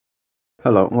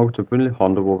Hello, and welcome to Brindley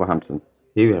Honda Wolverhampton.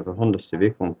 Here we have a Honda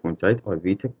Civic 1.8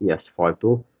 i-VTEC ES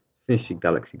 5-door, finished in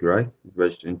Galaxy Grey,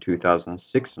 registered in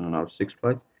 2006 on an 06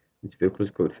 plate. This vehicle has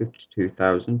covered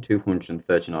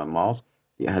 52,239 miles.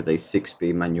 It has a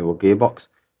 6-speed manual gearbox,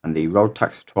 and the road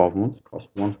tax for 12 months costs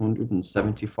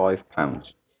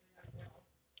 £175.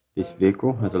 This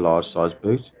vehicle has a large size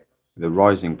boot with a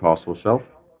rising parcel shelf.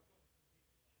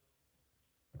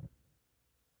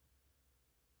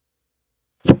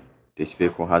 This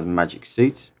vehicle has magic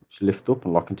seats which lift up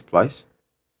and lock into place.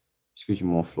 This gives you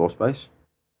more floor space.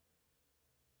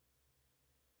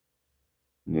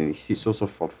 The seats also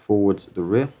fold forwards at the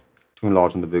rear to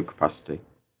enlarge on the boot capacity.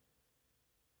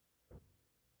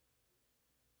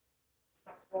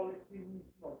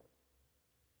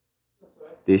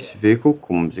 This vehicle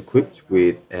comes equipped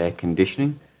with air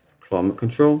conditioning, climate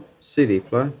control, CD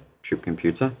player, trip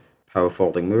computer, power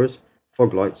folding mirrors,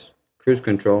 fog lights, cruise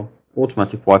control,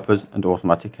 automatic wipers and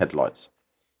automatic headlights.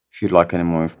 If you'd like any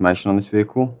more information on this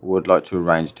vehicle or would like to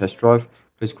arrange a test drive,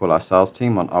 please call our sales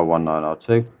team on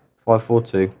 01902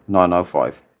 542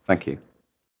 905. Thank you.